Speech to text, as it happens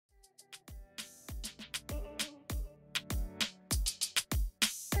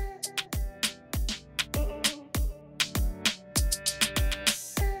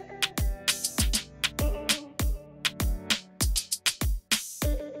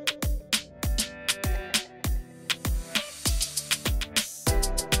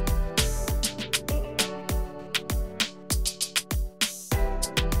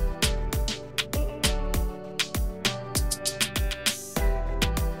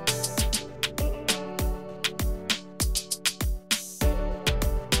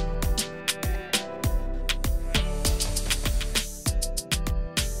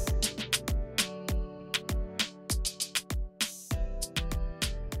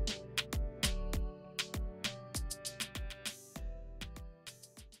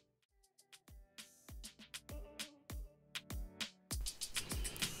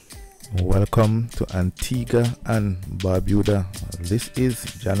Welcome to Antigua and Barbuda. This is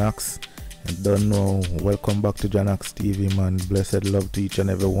JahKnox. I don't know. Welcome back to JahKnoxTV, man. Blessed love to each and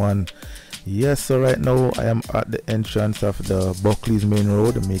every one. Yes, so right now I am at the entrance of the Buckley's main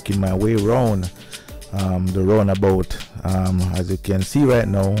road, making my way round the roundabout. As you can see right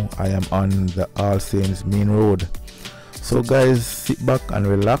now, I am on the All Saints main road. So guys, sit back and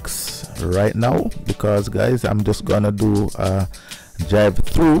relax right now, because guys, I'm just gonna do a drive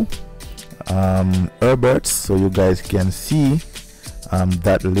through Herbert, so you guys can see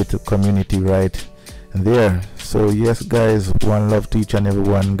that little community right there. So yes guys, one love to each and every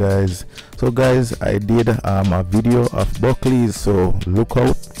one, guys. So guys, I did a video of Buckley's, so look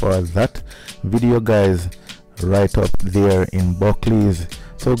out for that video, guys, right up there in Buckley's.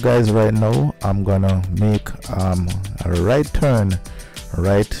 So guys, right now I'm gonna make a right turn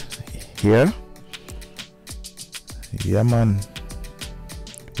right here. Yeah man,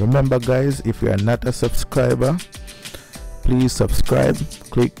 remember guys, if you are not a subscriber, please subscribe,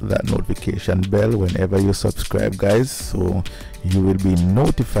 click that notification bell whenever you subscribe, guys, so you will be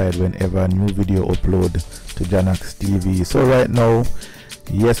notified whenever a new video upload to JahKnoxTV. So right now,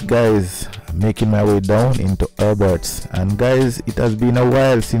 yes guys, making my way down into Herbert's, and guys, it has been a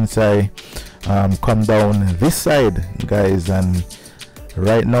while since I come down this side, guys, and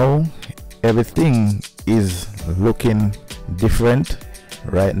right now everything is looking different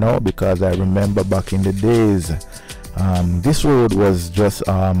right now, because I remember back in the days this road was just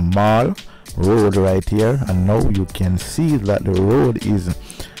a mall road right here, and now you can see that the road is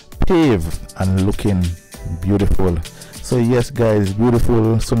paved and looking beautiful. So yes guys,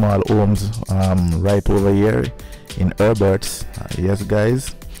 beautiful small homes right over here in Herbert's. Yes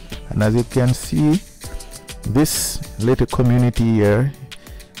guys, and as you can see, this little community here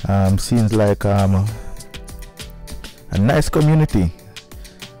seems like a nice community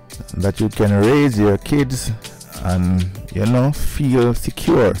that you can raise your kids and, you know, feel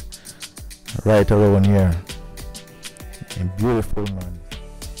secure right around here. Beautiful, man.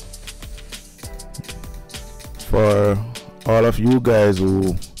 For all of you guys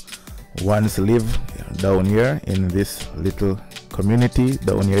who once lived down here in this little community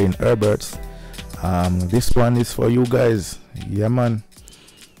down here in Herbert's, this one is for you guys. Yeah man,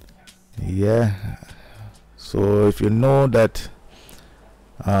 yeah. So if you know that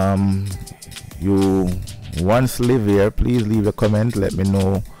you once live here, please leave a comment, let me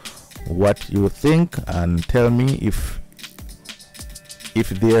know what you think, and tell me if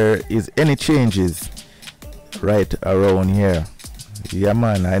there is any changes right around here. Yeah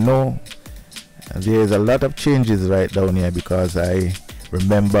man, I know there's a lot of changes right down here, because I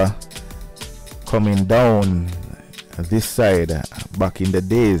remember coming down this side back in the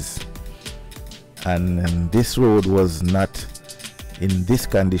days, and this road was not in this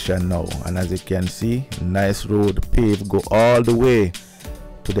condition now, and as you can see, nice road, paved, go all the way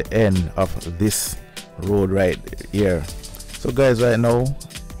to the end of this road right here. So guys, right now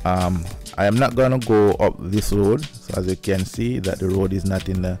I am not gonna go up this road, so as you can see that the road is not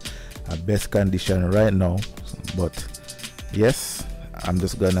in the best condition right now, but yes, I'm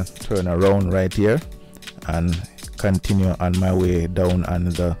just gonna turn around right here and continue on my way down on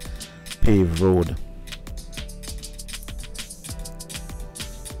the paved road.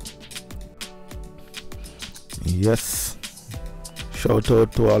 Yes, shout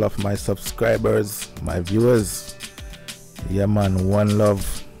out to all of my subscribers, my viewers. Yeah man, one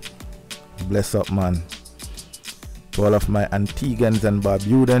love, bless up man. To all of my Antiguans and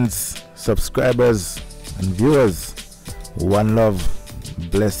Barbudans subscribers and viewers, one love,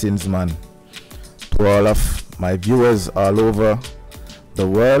 blessings man. To all of my viewers all over the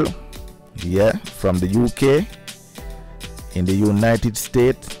world, yeah, from the UK, in the United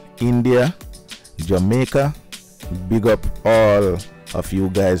States, India, Jamaica, big up all of you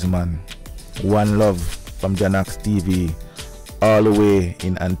guys man. One love from JahKnoxTV, all the way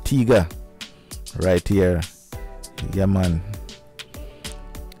in Antigua right here. Yeah man.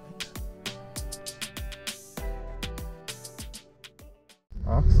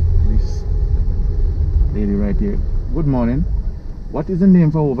 Ask this lady right here, good morning, what is the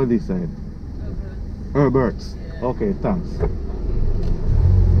name for over this side? Herbert's. Yeah. Okay, thanks.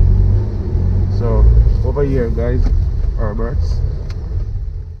 So over here guys, Herbert's.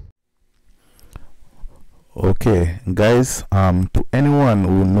 Okay guys, to anyone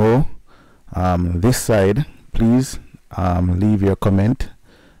who know this side, please leave your comment,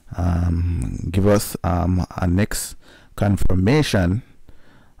 give us a next confirmation,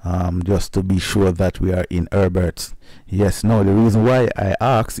 just to be sure that we are in Herbert's. Yes, no, the reason why I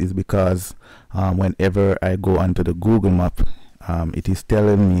ask is because whenever I go onto the Google map, it is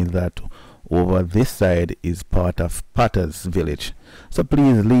telling me that over this side is part of Potter's village. So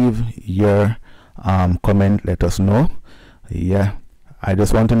please leave your comment, let us know. Yeah, I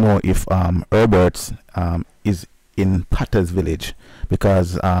just want to know if Herbert's is in Potter's village,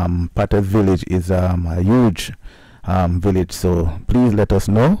 because Potter's village is a huge village. So please let us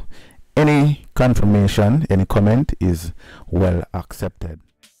know. Any confirmation, any comment is well accepted.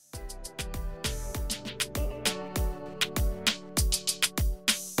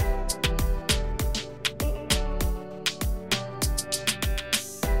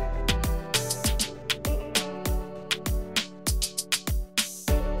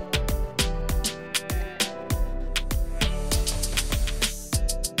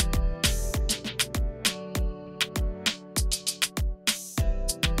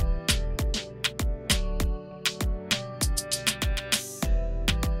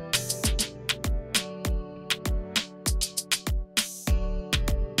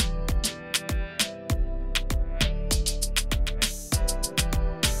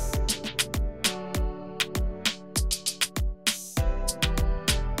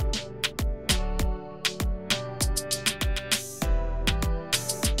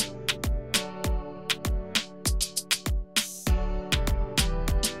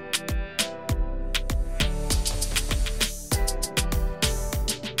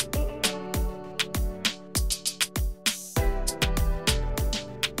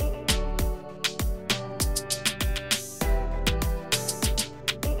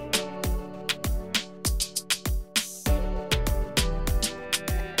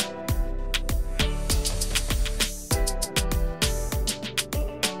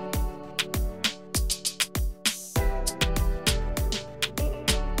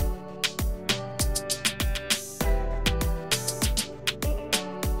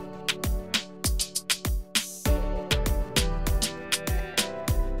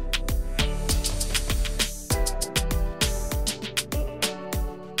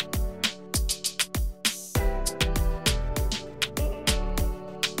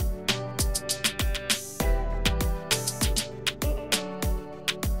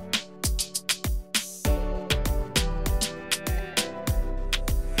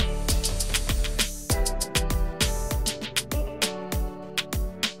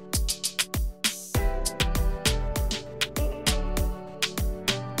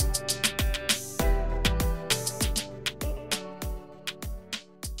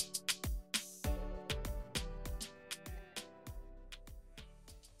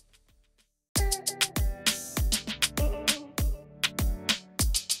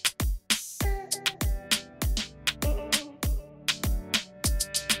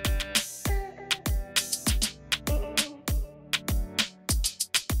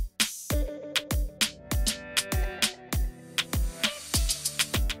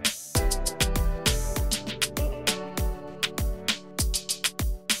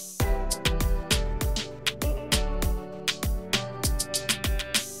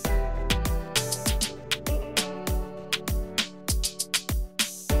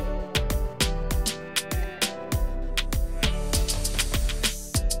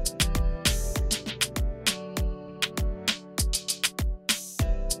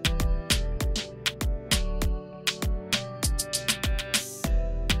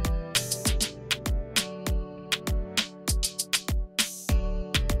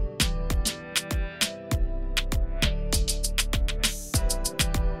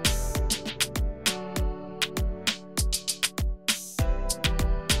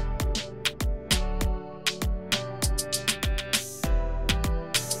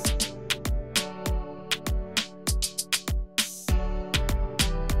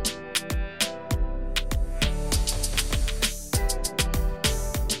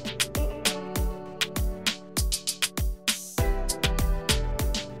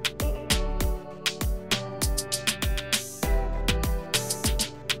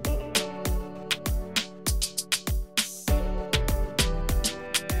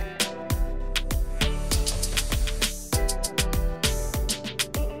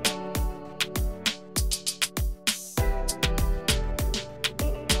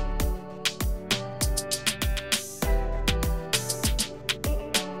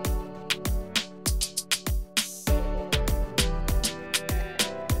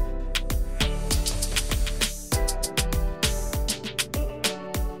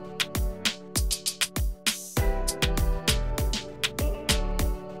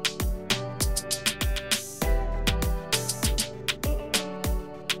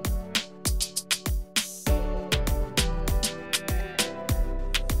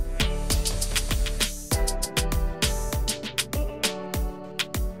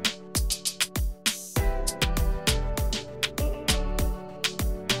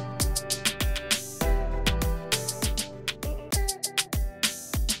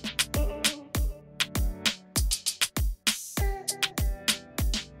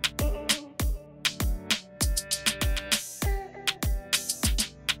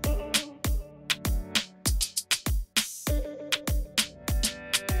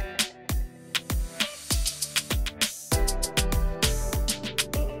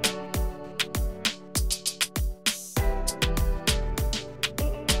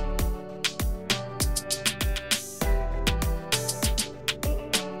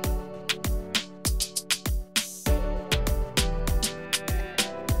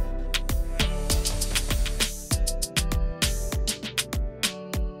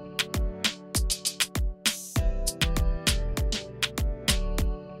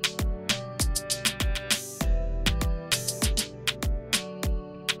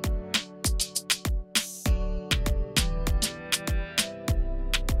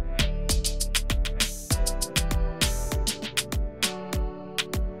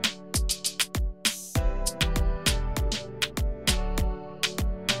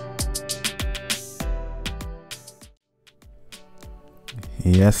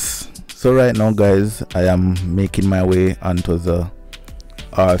 Yes, so right now guys, I am making my way onto the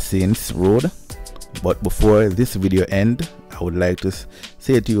All Saints Road, but before this video end, I would like to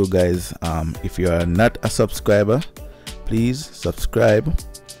say to you guys, if you are not a subscriber, please subscribe,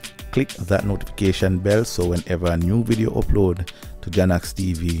 click that notification bell, so whenever a new video upload to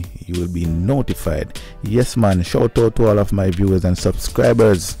JahKnoxTV, you will be notified. Yes man, shout out to all of my viewers and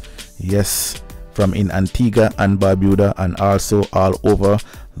subscribers, yes, from in Antigua and Barbuda and also all over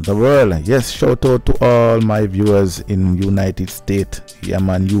the world. Yes, shout out to all my viewers in United States, yeah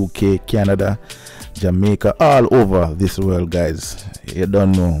man, UK, Canada, Jamaica, all over this world guys. You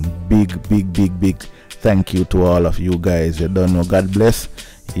don't know, big thank you to all of you guys. You don't know, God bless.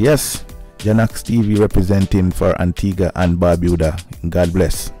 Yes, JahKnoxTV representing for Antigua and Barbuda. God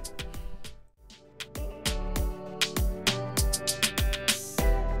bless.